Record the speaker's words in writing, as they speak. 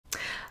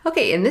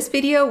Okay, in this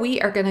video,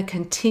 we are going to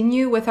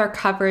continue with our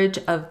coverage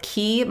of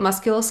key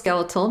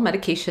musculoskeletal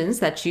medications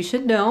that you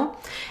should know.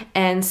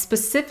 And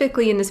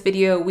specifically in this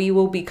video, we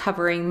will be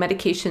covering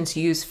medications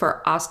used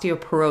for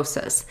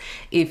osteoporosis.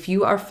 If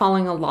you are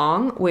following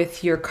along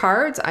with your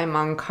cards, I'm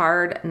on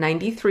card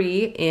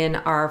 93 in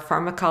our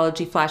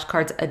Pharmacology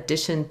Flashcards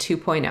edition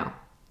 2.0.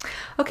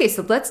 Okay,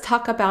 so let's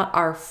talk about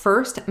our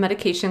first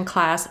medication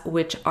class,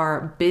 which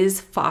are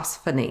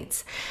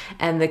bisphosphonates.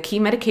 And the key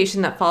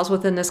medication that falls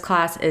within this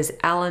class is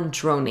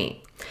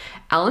alendronate.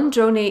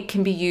 Alendronate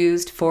can be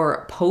used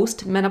for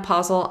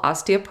postmenopausal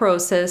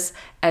osteoporosis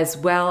as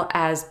well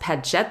as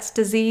Paget's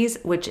disease,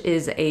 which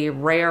is a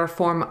rare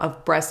form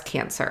of breast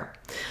cancer.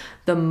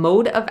 The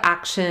mode of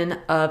action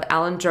of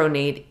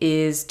alendronate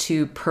is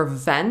to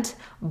prevent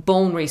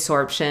bone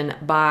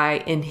resorption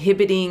by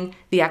inhibiting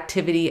the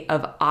activity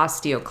of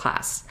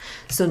osteoclasts.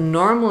 So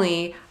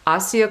normally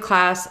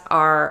osteoclasts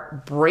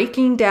are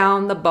breaking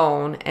down the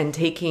bone and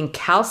taking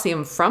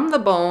calcium from the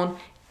bone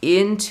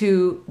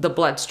into the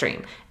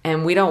bloodstream.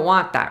 And we don't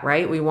want that,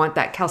 right? We want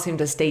that calcium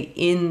to stay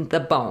in the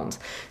bones.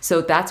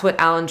 So that's what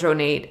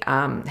alendronate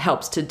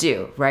helps to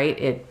do, right?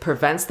 It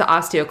prevents the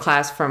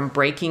osteoclast from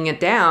breaking it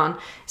down.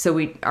 So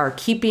we are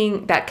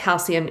keeping that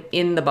calcium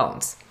in the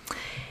bones.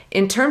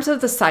 In terms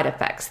of the side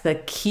effects, the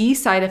key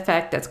side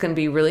effect that's going to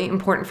be really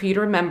important for you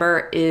to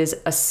remember is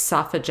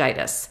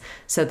esophagitis.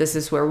 So this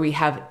is where we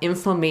have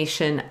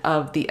inflammation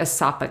of the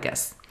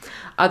esophagus.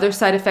 Other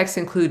side effects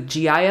include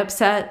GI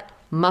upset,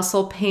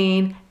 muscle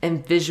pain,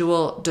 and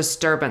visual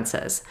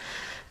disturbances.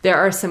 There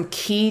are some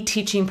key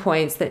teaching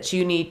points that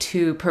you need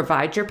to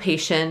provide your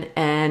patient,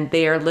 and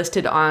they are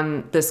listed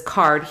on this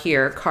card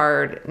here,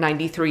 card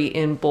 93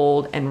 in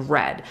bold and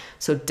red.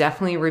 So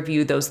definitely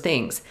review those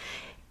things.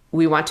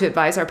 We want to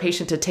advise our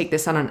patient to take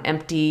this on an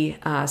empty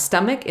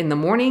stomach in the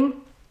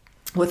morning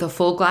with a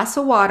full glass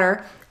of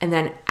water. And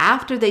then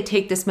after they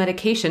take this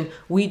medication,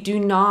 we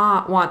do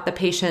not want the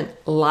patient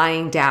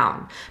lying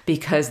down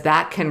because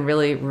that can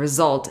really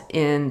result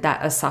in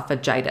that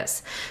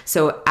esophagitis.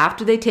 So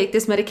after they take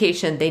this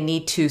medication, they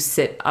need to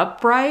sit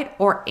upright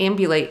or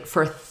ambulate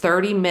for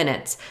 30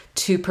 minutes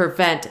to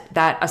prevent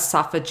that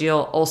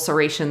esophageal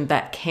ulceration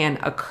that can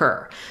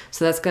occur.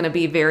 So that's going to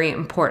be very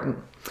important.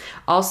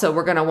 Also,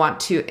 we're going to want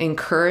to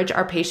encourage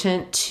our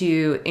patient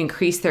to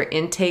increase their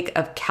intake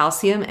of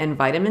calcium and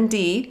vitamin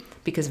D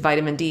because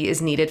vitamin D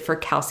is needed for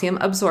calcium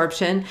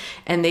absorption,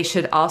 and they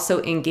should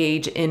also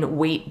engage in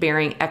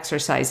weight-bearing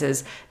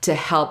exercises to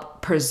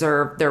help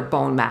preserve their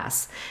bone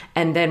mass.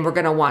 And then we're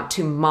going to want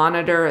to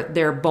monitor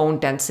their bone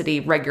density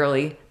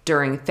regularly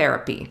during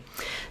therapy.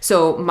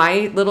 So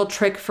my little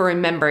trick for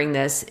remembering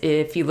this,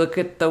 if you look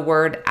at the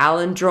word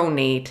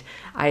alendronate,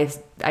 I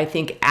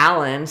think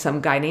Alan,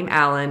 some guy named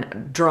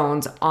Alan,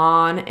 drones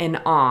on and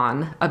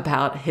on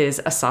about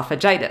his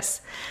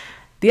esophagitis.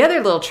 The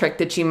other little trick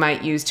that you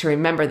might use to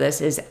remember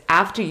this is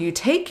after you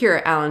take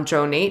your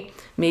alendronate,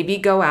 maybe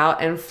go out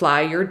and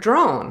fly your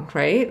drone,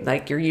 right?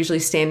 Like you're usually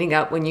standing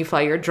up when you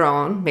fly your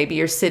drone. Maybe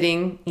you're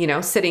sitting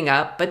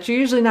up, but you're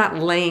usually not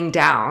laying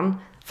down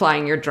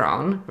flying your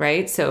drone,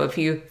 right? So if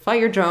you fly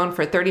your drone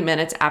for 30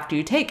 minutes after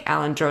you take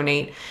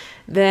alendronate,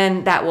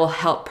 then that will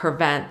help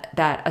prevent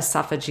that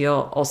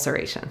esophageal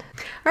ulceration.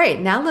 All right,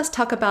 now let's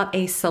talk about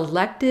a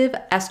selective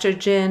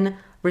estrogen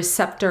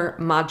receptor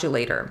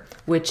modulator,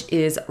 which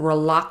is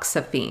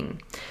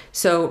Raloxifene.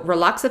 So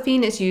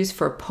Raloxifene is used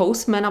for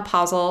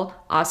postmenopausal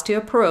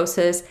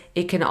osteoporosis.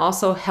 It can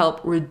also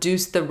help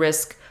reduce the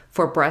risk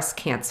for breast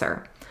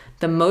cancer.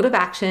 The mode of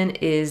action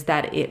is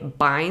that it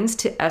binds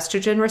to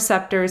estrogen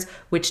receptors,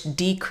 which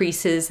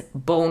decreases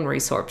bone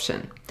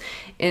resorption.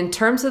 In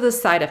terms of the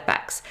side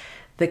effects,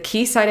 the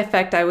key side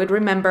effect I would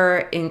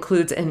remember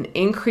includes an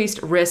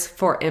increased risk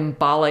for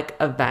embolic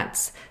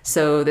events.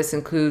 So this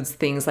includes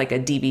things like a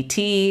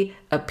DVT,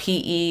 a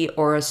PE,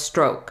 or a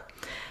stroke.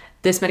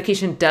 This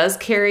medication does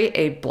carry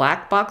a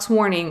black box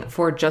warning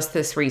for just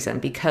this reason,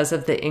 because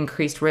of the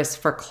increased risk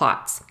for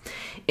clots.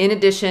 In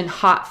addition,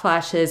 hot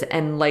flashes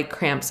and leg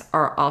cramps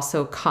are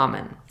also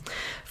common.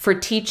 For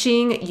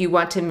teaching, you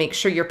want to make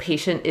sure your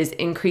patient is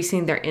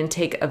increasing their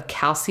intake of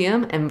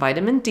calcium and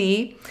vitamin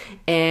D,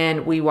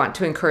 and we want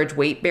to encourage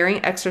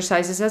weight-bearing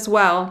exercises as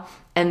well,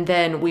 and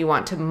then we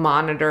want to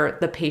monitor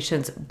the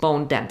patient's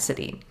bone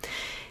density.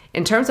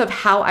 In terms of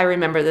how I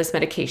remember this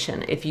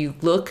medication, if you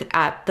look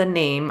at the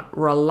name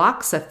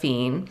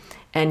Raloxifene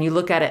and you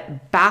look at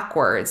it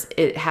backwards,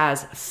 it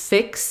has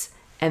fix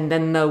and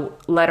then the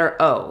letter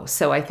O.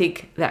 So I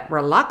think that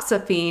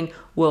Raloxifene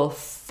will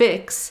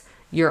fix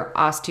your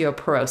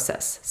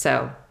osteoporosis.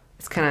 So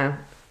it's kind of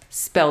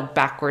spelled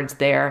backwards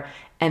there,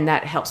 and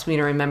that helps me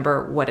to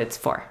remember what it's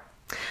for.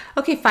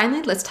 Okay,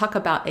 finally, let's talk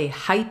about a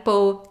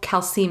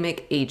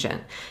hypocalcemic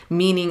agent,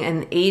 meaning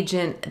an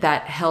agent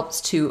that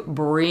helps to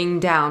bring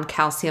down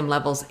calcium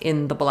levels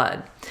in the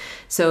blood.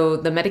 So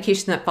the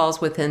medication that falls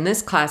within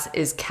this class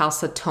is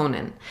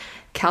Calcitonin.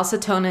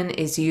 Calcitonin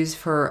is used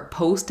for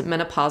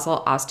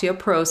postmenopausal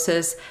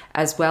osteoporosis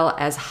as well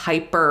as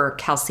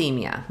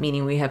hypercalcemia,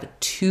 meaning we have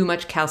too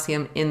much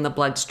calcium in the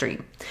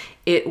bloodstream.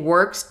 It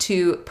works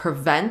to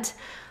prevent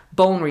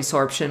bone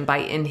resorption by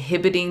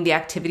inhibiting the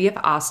activity of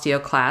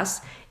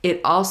osteoclasts.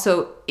 It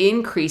also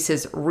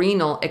increases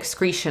renal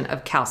excretion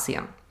of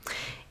calcium.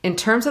 In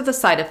terms of the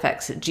side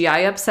effects,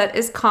 GI upset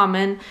is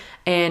common,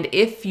 and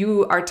if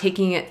you are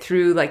taking it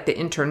through like the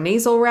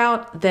intranasal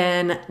route,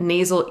 then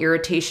nasal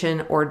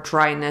irritation or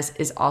dryness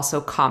is also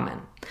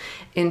common.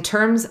 In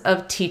terms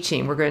of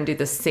teaching, we're going to do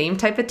the same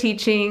type of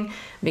teaching.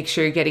 Make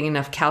sure you're getting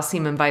enough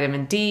calcium and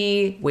vitamin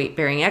D,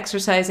 weight-bearing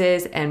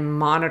exercises, and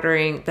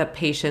monitoring the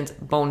patient's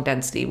bone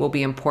density will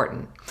be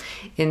important.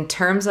 In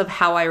terms of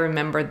how I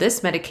remember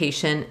this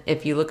medication,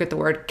 if you look at the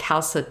word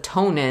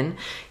calcitonin,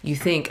 you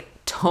think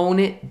tone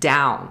it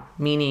down,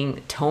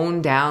 meaning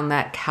tone down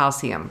that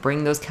calcium,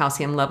 bring those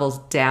calcium levels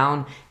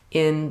down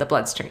in the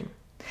bloodstream.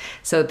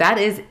 So that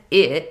is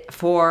it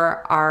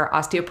for our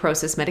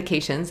osteoporosis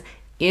medications.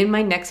 In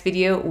my next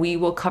video, we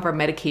will cover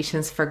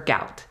medications for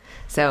gout.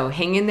 So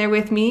hang in there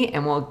with me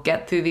and we'll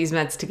get through these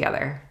meds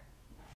together.